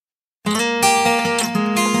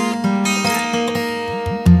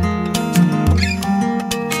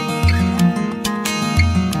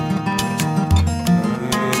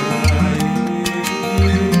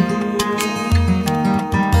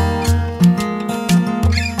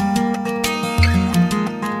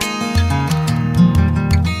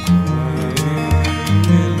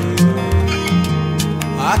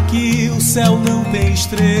céu não tem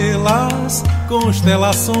estrelas,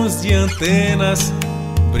 constelações de antenas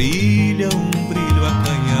brilham um brilho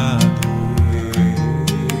acanhado.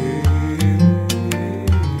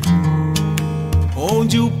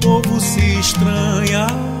 Onde o povo se estranha,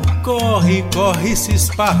 corre, corre, se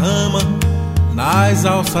esparrama nas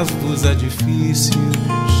alças dos edifícios.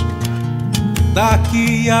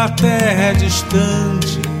 Daqui a terra é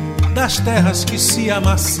distante das terras que se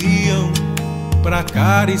amaciam pra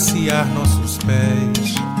acariciar nossos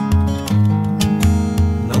pés.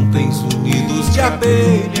 Não tens unidos de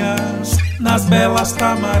abelhas nas belas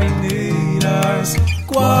tamarineiras,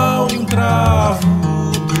 qual um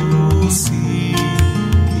travo doce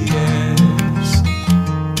que és.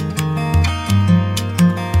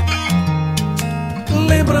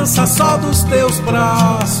 Lembrança só dos teus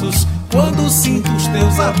braços, quando sinto os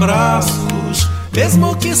teus abraços,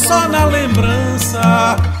 mesmo que só na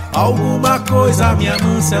lembrança. Alguma coisa me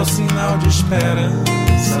amansa, é o sinal de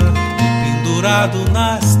esperança, pendurado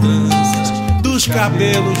nas tranças dos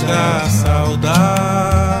cabelos da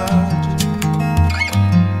saudade.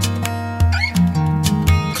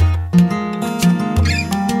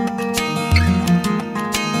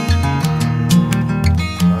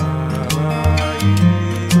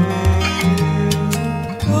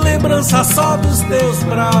 Lembrança só dos teus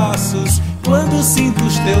braços, quando sinto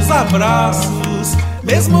os teus abraços,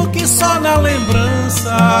 mesmo que só na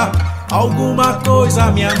lembrança. Alguma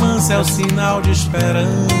coisa me amansa, é o sinal de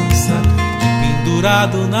esperança,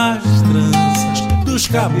 pendurado nas tranças dos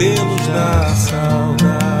cabelos da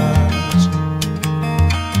saudade.